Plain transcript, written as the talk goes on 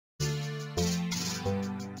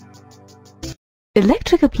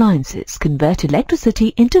Electric appliances convert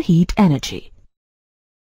electricity into heat energy,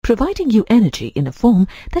 providing you energy in a form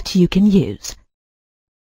that you can use.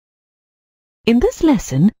 In this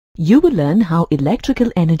lesson, you will learn how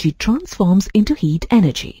electrical energy transforms into heat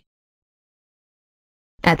energy.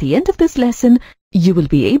 At the end of this lesson, you will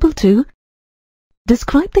be able to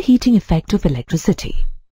describe the heating effect of electricity,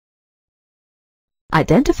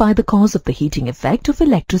 identify the cause of the heating effect of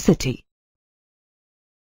electricity,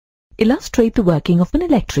 illustrate the working of an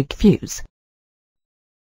electric fuse,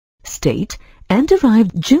 state and derive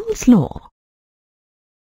Joules Law.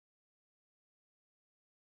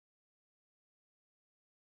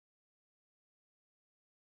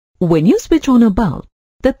 When you switch on a bulb,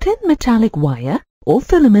 the thin metallic wire or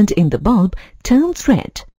filament in the bulb turns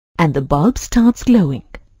red and the bulb starts glowing.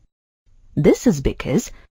 This is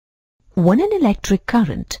because when an electric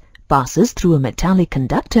current passes through a metallic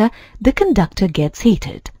conductor, the conductor gets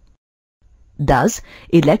heated. Thus,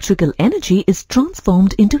 electrical energy is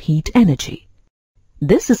transformed into heat energy.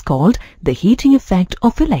 This is called the heating effect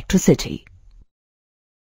of electricity.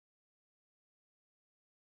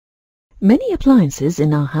 Many appliances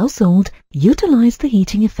in our household utilize the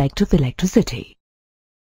heating effect of electricity.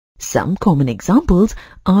 Some common examples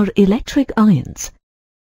are electric irons,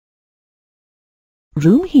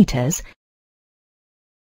 room heaters,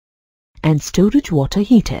 and storage water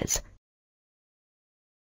heaters.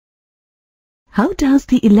 How does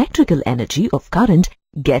the electrical energy of current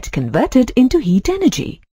get converted into heat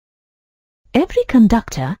energy? Every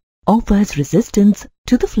conductor offers resistance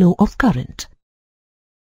to the flow of current.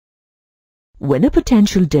 When a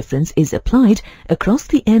potential difference is applied across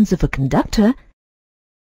the ends of a conductor,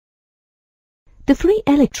 the free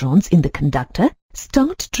electrons in the conductor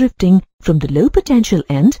start drifting from the low potential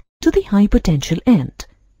end to the high potential end.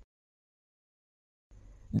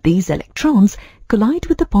 These electrons collide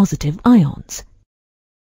with the positive ions.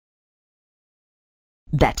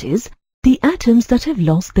 That is, the atoms that have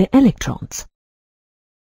lost their electrons.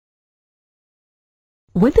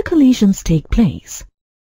 When the collisions take place,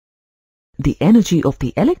 the energy of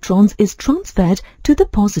the electrons is transferred to the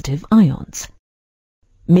positive ions,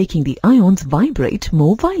 making the ions vibrate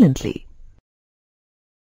more violently.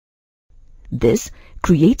 This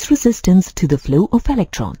creates resistance to the flow of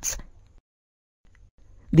electrons.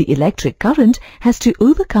 The electric current has to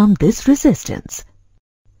overcome this resistance.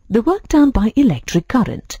 The work done by electric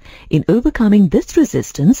current in overcoming this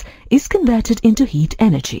resistance is converted into heat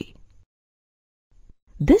energy.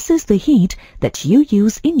 This is the heat that you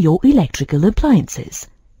use in your electrical appliances.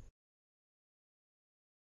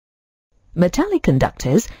 Metallic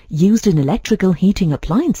conductors used in electrical heating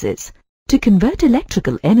appliances to convert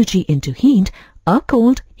electrical energy into heat are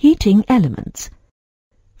called heating elements.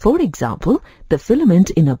 For example, the filament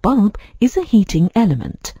in a bulb is a heating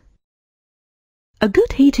element. A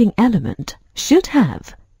good heating element should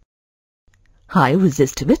have high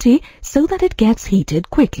resistivity so that it gets heated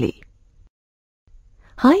quickly,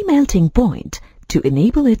 high melting point to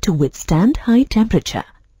enable it to withstand high temperature,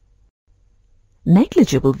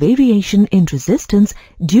 negligible variation in resistance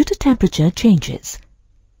due to temperature changes.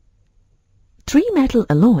 Three metal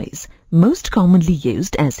alloys most commonly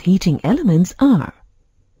used as heating elements are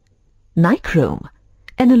nichrome,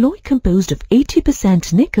 an alloy composed of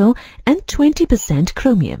 80% nickel and 20%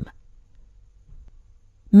 chromium;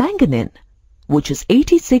 manganese, which is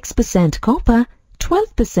 86% copper,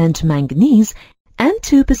 12% manganese, and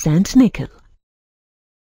 2% nickel;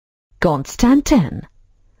 constantan,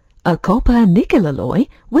 a copper-nickel alloy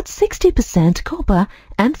with 60% copper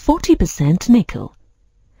and 40% nickel.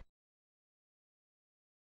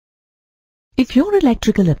 If your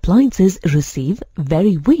electrical appliances receive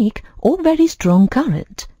very weak or very strong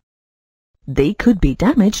current, they could be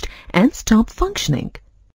damaged and stop functioning.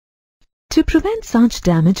 To prevent such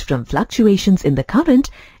damage from fluctuations in the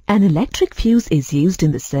current, an electric fuse is used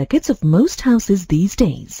in the circuits of most houses these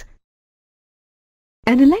days.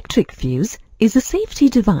 An electric fuse is a safety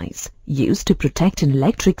device used to protect an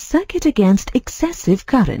electric circuit against excessive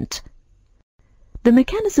current. The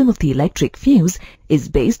mechanism of the electric fuse is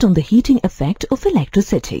based on the heating effect of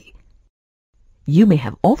electricity. You may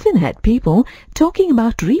have often heard people talking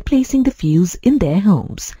about replacing the fuse in their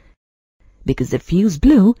homes because the fuse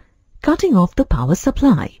blew, cutting off the power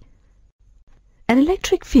supply. An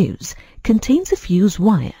electric fuse contains a fuse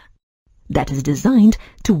wire that is designed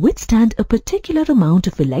to withstand a particular amount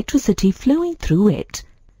of electricity flowing through it.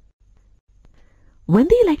 When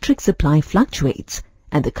the electric supply fluctuates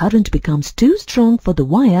and the current becomes too strong for the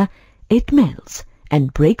wire, it melts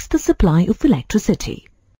and breaks the supply of electricity.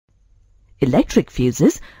 Electric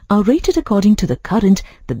fuses are rated according to the current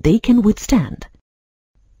that they can withstand.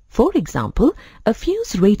 For example, a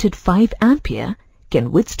fuse rated 5 ampere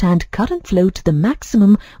can withstand current flow to the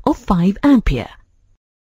maximum of 5 ampere.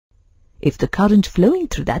 If the current flowing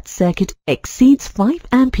through that circuit exceeds 5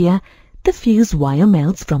 ampere, the fuse wire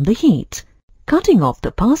melts from the heat, cutting off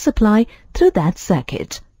the power supply through that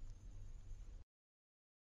circuit.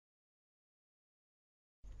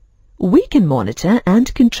 We can monitor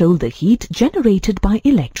and control the heat generated by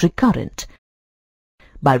electric current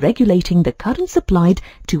by regulating the current supplied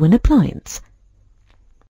to an appliance.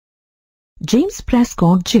 James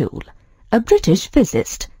Prescott Joule, a British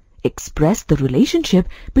physicist, expressed the relationship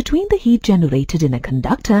between the heat generated in a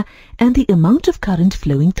conductor and the amount of current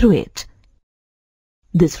flowing through it.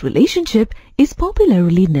 This relationship is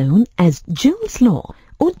popularly known as Joules Law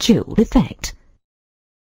or Joule effect.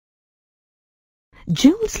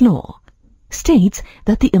 Joules Law states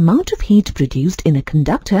that the amount of heat produced in a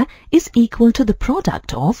conductor is equal to the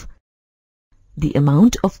product of the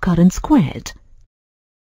amount of current squared,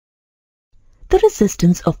 the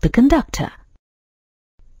resistance of the conductor,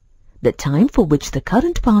 the time for which the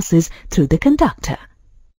current passes through the conductor.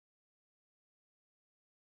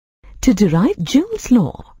 To derive Joules'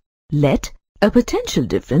 law, let a potential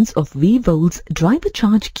difference of V volts drive a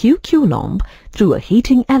charge Q coulomb through a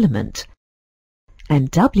heating element, and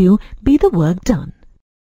W be the work done.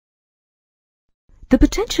 The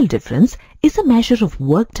potential difference is a measure of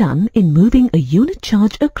work done in moving a unit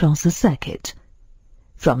charge across a circuit.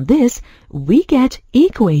 From this, we get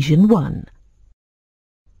equation 1.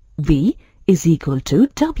 V is equal to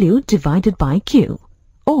W divided by Q,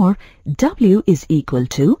 or W is equal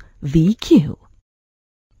to VQ.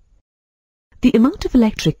 The amount of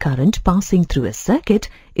electric current passing through a circuit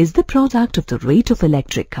is the product of the rate of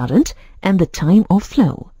electric current and the time of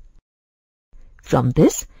flow. From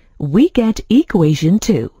this, we get equation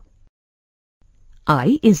 2.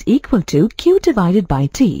 I is equal to Q divided by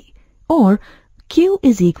T, or Q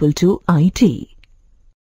is equal to IT.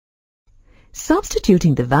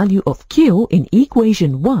 Substituting the value of Q in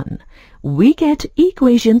equation 1, we get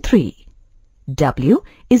equation 3. W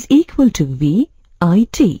is equal to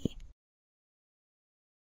VIT.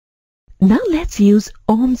 Now let's use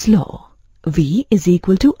Ohm's law. V is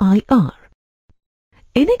equal to IR.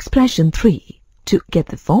 In expression 3, to get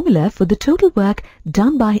the formula for the total work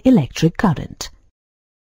done by electric current.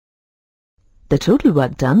 The total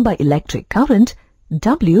work done by electric current,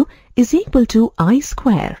 W, is equal to I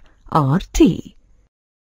square RT.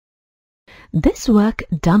 This work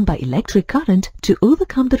done by electric current to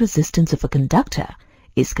overcome the resistance of a conductor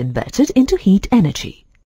is converted into heat energy,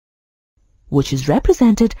 which is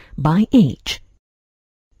represented by H.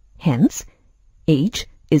 Hence, H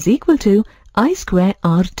is equal to I square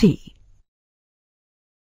RT.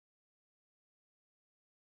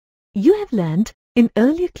 You have learned in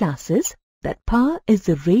earlier classes that power is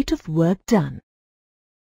the rate of work done,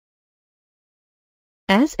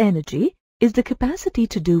 as energy is the capacity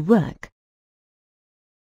to do work.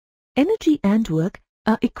 Energy and work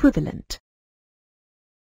are equivalent.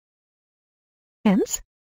 Hence,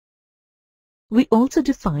 we also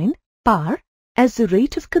define power as the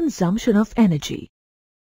rate of consumption of energy.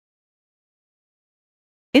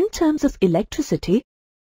 In terms of electricity,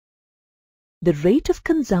 the rate of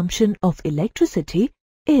consumption of electricity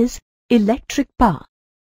is electric power.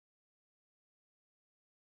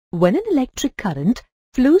 When an electric current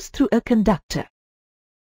flows through a conductor,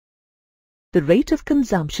 the rate of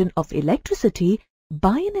consumption of electricity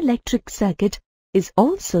by an electric circuit is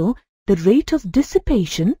also the rate of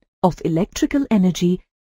dissipation of electrical energy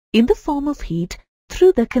in the form of heat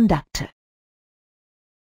through the conductor.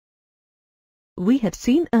 We have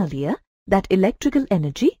seen earlier that electrical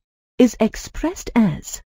energy is expressed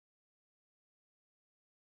as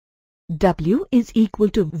W is equal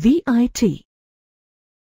to VIT,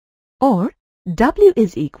 or W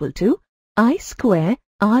is equal to I square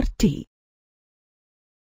RT.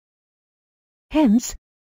 Hence,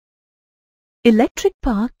 electric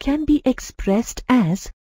power can be expressed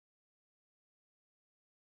as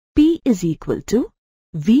P is equal to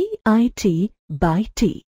VIT by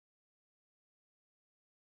T.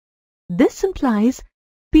 This implies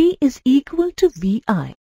P is equal to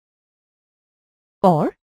VI,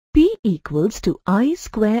 or P equals to I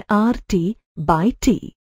square RT by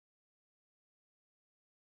T.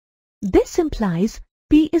 This implies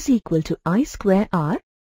P is equal to I square R.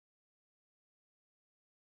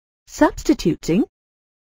 Substituting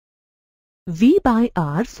V by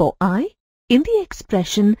R for I in the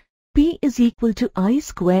expression P is equal to I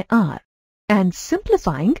square R, and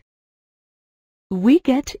simplifying, we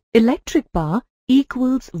get electric power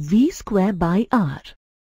equals V square by R.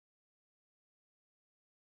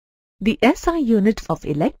 The SI unit of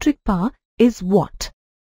electric power is watt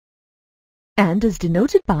and is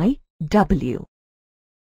denoted by W.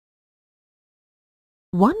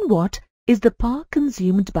 1 watt is the power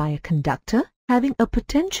consumed by a conductor having a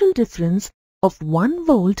potential difference of 1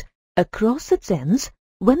 volt across its ends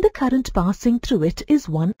when the current passing through it is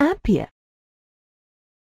 1 ampere.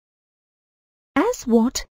 As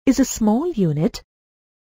watt is a small unit,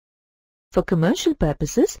 for commercial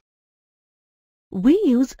purposes, we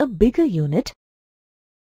use a bigger unit,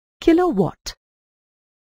 kilowatt.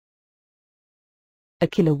 A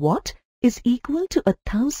kilowatt is equal to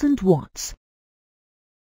 1000 watts.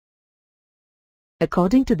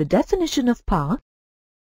 According to the definition of power,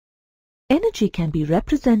 energy can be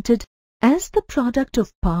represented as the product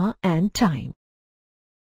of power and time.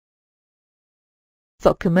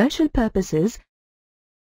 For commercial purposes,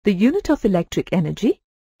 the unit of electric energy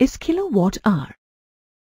is kilowatt hour,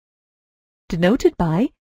 denoted by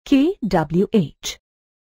kWh.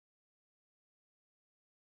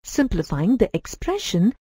 Simplifying the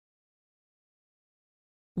expression,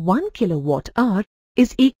 1 kilowatt hour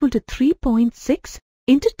is equal to 3.6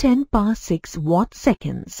 into 10 power 6 watt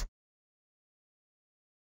seconds.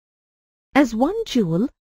 As 1 joule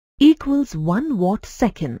equals 1 watt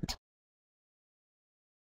second,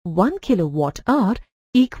 1 kilowatt hour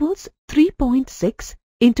equals 3.6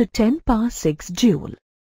 into 10 power 6 joule.